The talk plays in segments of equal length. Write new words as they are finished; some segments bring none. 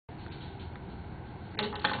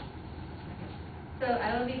So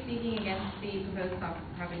I will be speaking against the proposed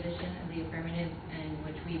proposition of the affirmative, in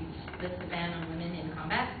which we list the ban on women in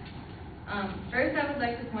combat. First, I would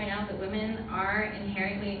like to point out that women are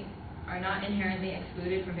not inherently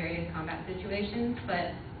excluded from various combat situations,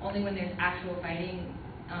 but only when there's actual fighting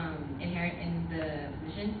inherent in the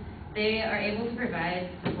position. They are able to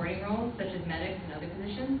provide supporting roles, such as medics and other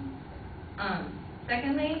positions.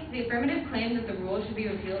 Secondly, the affirmative claims that the rule should be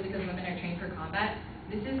repealed because women are trained for combat.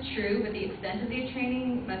 This is true, but the extent of the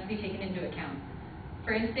training must be taken into account.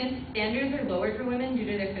 For instance, standards are lowered for women due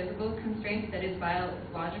to their physical constraints, that is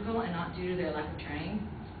biological, and not due to their lack of training.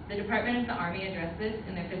 The Department of the Army addressed this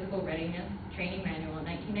in their Physical Readiness Training Manual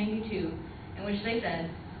in 1992, in which they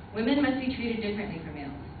said, women must be treated differently from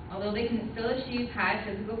males. Although they can still achieve high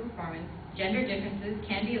physical performance, gender differences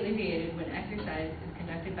can be alleviated when exercise is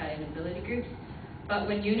conducted by ability groups, but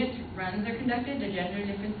when unit runs are conducted, the gender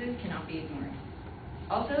differences cannot be ignored.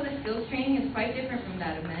 Also, the skills training is quite different from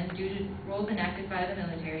that of men due to roles enacted by the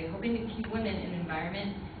military, hoping to keep women in an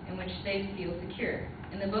environment in which they feel secure.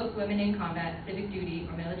 In the book Women in Combat, Civic Duty,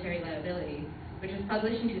 or Military Liability, which was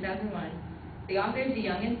published in 2001, the authors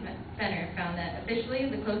DeYoung and Fenner found that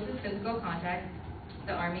officially the closest physical contact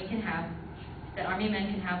that Army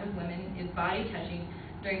men can have with women is body touching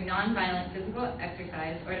during non-violent physical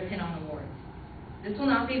exercise or to pin on awards. This will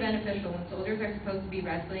not be beneficial when soldiers are supposed to be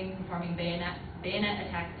wrestling, performing bayonet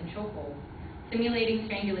attacks and chokeholds, simulating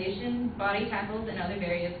strangulation, body tackles, and other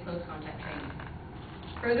various close contact training.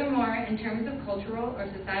 Furthermore, in terms of cultural or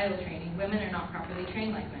societal training, women are not properly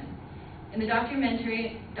trained like men. In the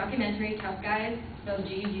documentary Tough Guys, spelled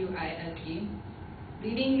G-U-I-S-E,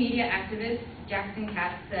 leading media activist Jackson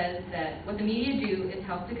Katz says that what the media do is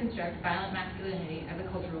help to construct violent masculinity as a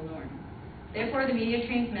cultural norm. Therefore, the media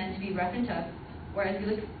trains men to be rough and tough, whereas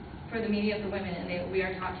we look for the media for women and we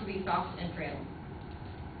are taught to be soft and frail.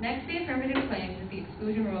 Next, the affirmative claims that the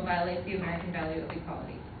exclusion rule violates the American value of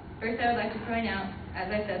equality. First, I would like to point out, as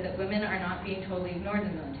I said, that women are not being totally ignored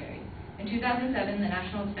in the military. In 2007, the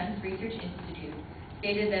National Defense Research Institute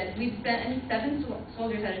stated that we'd send 7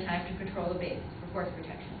 soldiers at a time to patrol a base for force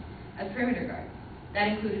protection as perimeter guards. That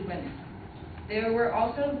included women. There were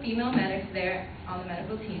also female medics there on the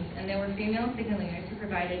medical teams, and there were female signal leaders who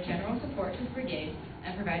provided general support to the brigade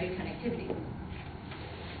and provided connectivity.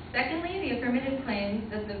 Secondly, the affirmative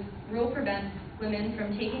claims that the rule prevents women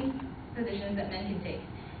from taking positions that men can take.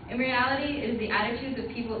 In reality, it is the attitudes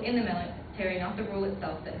of people in the military, not the rule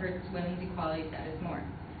itself, that hurts women's equality status more.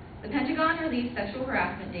 The Pentagon released sexual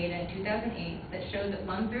harassment data in 2008 that showed that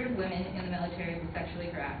 1/3 of women in the military were sexually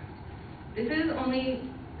harassed. This is only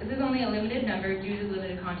a limited number due to the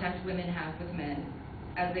limited contact women have with men,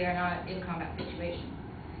 as they are not in combat situations.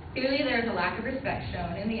 Clearly, there is a lack of respect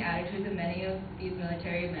shown in the attitudes of many of these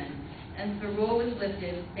military men, and if the rule was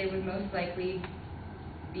lifted, they would most likely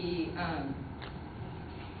be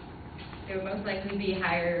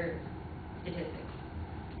higher statistics.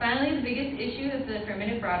 Finally, the biggest issue that the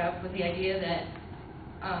affirmative brought up was the idea that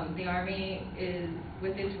the Army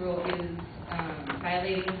with this rule is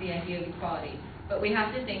violating the idea of equality. But we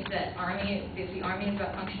have to think that the Army is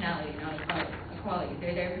about functionality, not equality.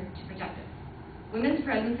 They're there to protect us. Women's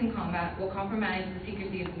presence in combat will compromise the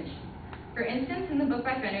secrecy of the mission. For instance, in the book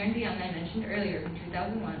by Fenner and DeYoung I mentioned earlier from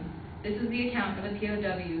 2001, this was the account of a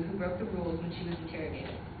POW who broke the rules when she was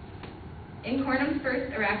interrogated. In Cornum's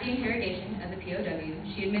first Iraqi interrogation as a POW,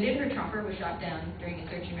 she admitted her chopper was shot down during a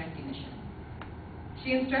search and rescue mission.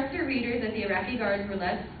 She instructs her readers that the Iraqi guards were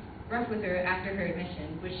less rough with her after her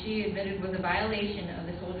admission, which she admitted was a violation of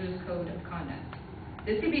the soldiers' code of conduct.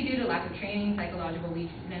 This could be due to lack of training, psychological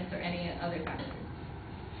weakness, or any other factors.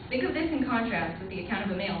 Think of this in contrast with the account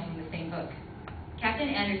of a male from the same book. Captain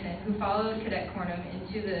Anderson, who followed Cadet Cornum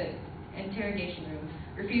into the interrogation room,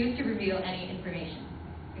 refused to reveal any information,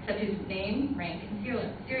 except his name, rank, and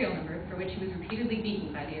serial number, for which he was repeatedly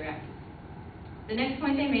beaten by the Iraqis. The next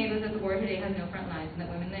point they made was that the war today has no front lines and that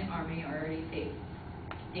women in the Army are already face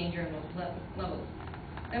danger on multiple levels.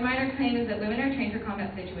 Their minor claim is that women are trained for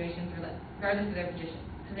combat situations regardless of their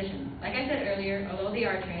position. Like I said earlier, although they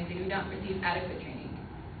are trained, they do not receive adequate training.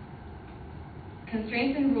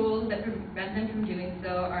 Constraints and rules that prevent them from doing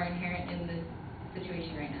so are inherent in this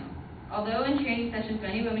situation right now. Although in training sessions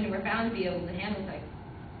many women were not found to be able to handle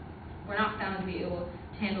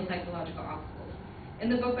psychological obstacles. In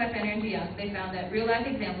the book by Fenner and DeYoung, they found that real-life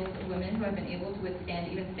examples of women who have been able to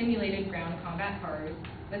withstand even simulated ground combat horrors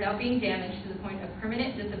without being damaged to the point of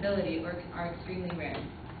permanent disability are extremely rare.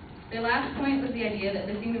 Their last point was the idea that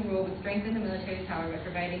lifting the rule would strengthen the military's power by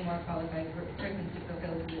providing more qualified persons to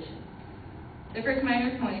fulfill the position. The first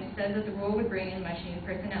minor point says that the rule would bring in much needed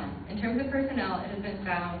personnel. In terms of personnel, it has been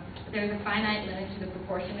found that there is a finite limit to the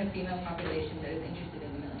proportion of female population that is interested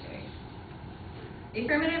in the military. The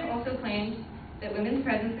affirmative also claims that women's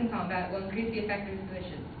presence in combat will increase the effectiveness of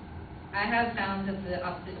missions. I have found that the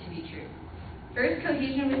opposite to be true. First,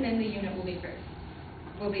 cohesion within the unit will be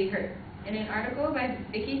heard. In an article by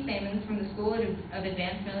Vicki Stamans from the School of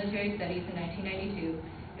Advanced Military Studies in 1992,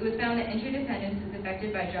 it was found that interdependence is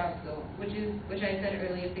affected by job skill, which I said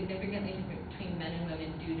earlier is significantly different between men and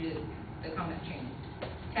women due to the combat training.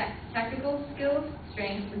 Tactical skills,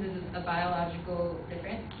 strength, this is a biological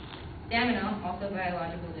difference. Stamina, also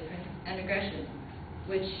biological difference. And aggression,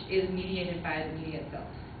 which is mediated by the media itself.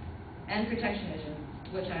 And protectionism,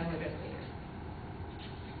 which I will address later.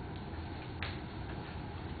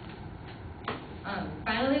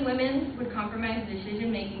 Finally, women would compromise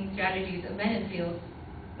decision-making strategies of men in fields,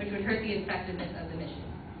 which would hurt the effectiveness of the mission.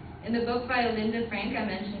 In the book by Linda Frank I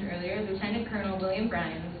mentioned earlier, Lieutenant Colonel William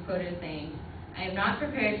Bryan was quoted as saying, "I am not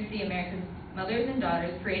prepared to see America's mothers and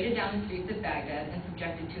daughters paraded down the streets of Baghdad and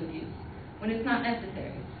subjected to abuse, when it's not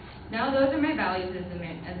necessary. Now those are my values as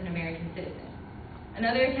an American citizen."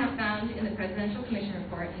 Another account found in the Presidential Commission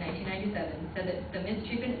Report in 1997 said that the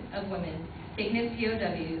mistreatment of women taken as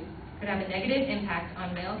POWs could have a negative impact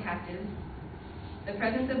on male captives. The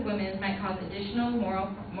presence of women might cause additional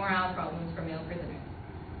morale problems for male prisoners.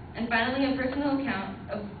 And finally, a personal account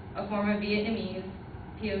of a former Vietnamese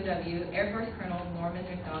POW, Air Force Colonel Norman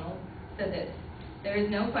McDonald, said this: "There is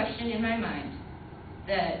no question in my mind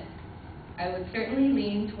that I would certainly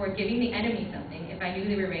lean toward giving the enemy something if I knew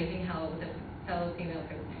they were raising hell with a fellow female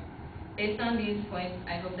prisoner." Based on these points,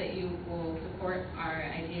 I hope that you will support our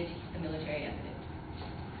idea to keep the military as it is.